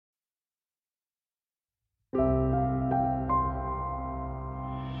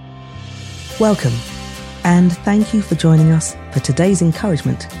Welcome, and thank you for joining us for today's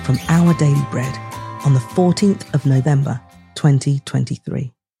encouragement from Our Daily Bread on the 14th of November,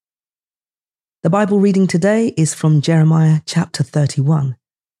 2023. The Bible reading today is from Jeremiah chapter 31,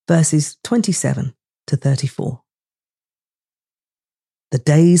 verses 27 to 34. The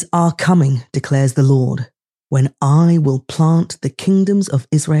days are coming, declares the Lord, when I will plant the kingdoms of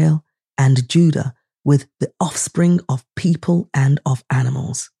Israel and Judah with the offspring of people and of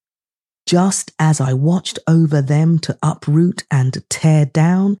animals. Just as I watched over them to uproot and tear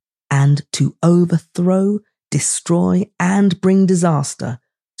down and to overthrow, destroy and bring disaster,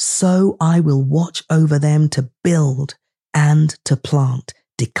 so I will watch over them to build and to plant,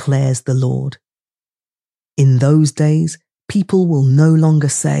 declares the Lord. In those days, people will no longer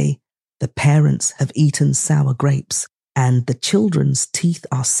say, the parents have eaten sour grapes and the children's teeth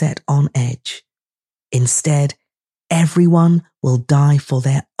are set on edge. Instead, everyone will die for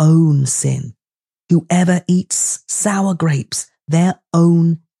their own sin. Whoever eats sour grapes, their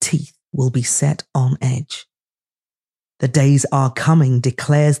own teeth will be set on edge. The days are coming,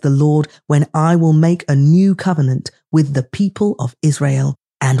 declares the Lord, when I will make a new covenant with the people of Israel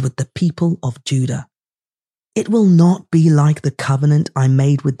and with the people of Judah. It will not be like the covenant I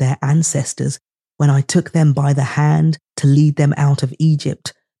made with their ancestors when I took them by the hand to lead them out of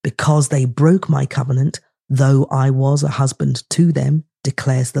Egypt, because they broke my covenant, though I was a husband to them,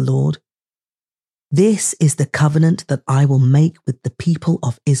 declares the Lord. This is the covenant that I will make with the people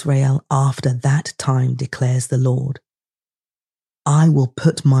of Israel after that time, declares the Lord. I will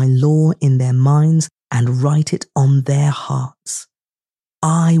put my law in their minds and write it on their hearts.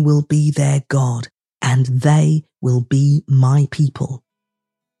 I will be their God, and they will be my people.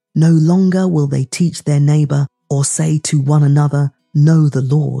 No longer will they teach their neighbor or say to one another, know the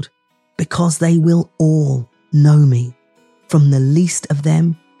Lord, because they will all know me, from the least of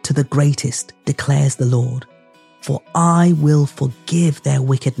them to the greatest, declares the Lord. For I will forgive their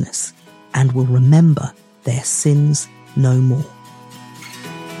wickedness and will remember their sins no more.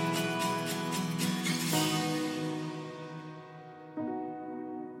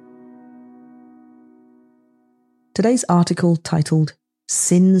 Today's article, titled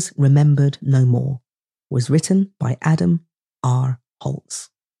Sins Remembered No More, was written by Adam R. Holtz.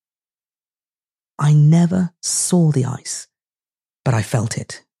 I never saw the ice, but I felt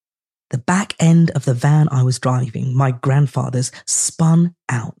it. The back end of the van I was driving, my grandfather's, spun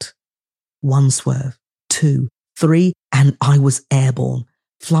out. 1 swerve, 2, 3, and I was airborne,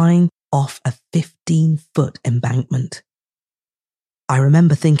 flying off a 15-foot embankment. I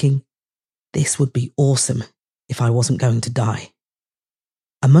remember thinking, this would be awesome if I wasn't going to die.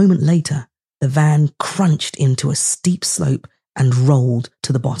 A moment later, the van crunched into a steep slope and rolled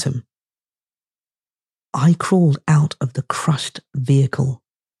to the bottom. I crawled out of the crushed vehicle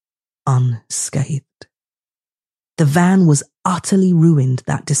unscathed. The van was utterly ruined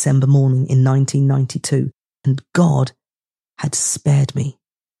that December morning in 1992, and God had spared me.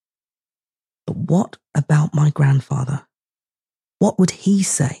 But what about my grandfather? What would he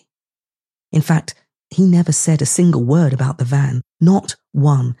say? In fact, he never said a single word about the van, not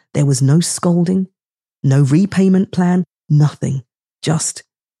one. There was no scolding, no repayment plan, nothing, just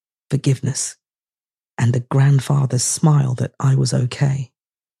forgiveness and a grandfather's smile that I was okay.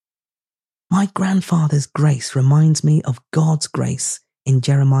 My grandfather's grace reminds me of God's grace in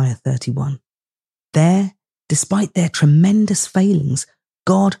Jeremiah 31. There, despite their tremendous failings,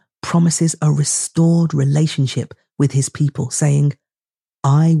 God promises a restored relationship with his people, saying,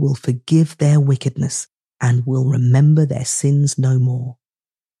 I will forgive their wickedness and will remember their sins no more.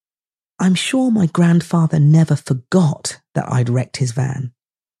 I'm sure my grandfather never forgot that I'd wrecked his van,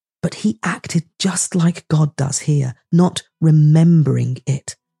 but he acted just like God does here, not remembering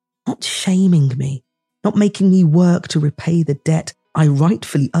it, not shaming me, not making me work to repay the debt I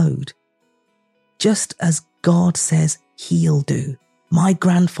rightfully owed. Just as God says he'll do, my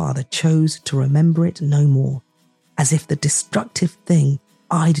grandfather chose to remember it no more, as if the destructive thing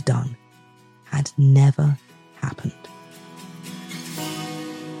I'd done had never happened.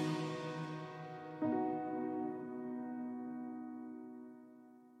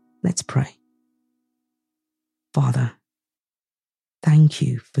 Let's pray. Father, thank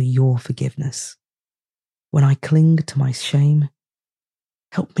you for your forgiveness. When I cling to my shame,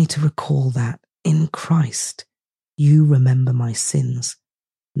 help me to recall that in Christ, you remember my sins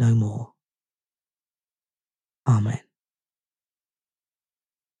no more. Amen.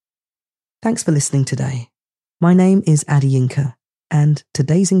 Thanks for listening today. My name is Adi Yinka, and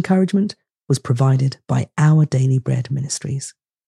today's encouragement was provided by Our Daily Bread Ministries.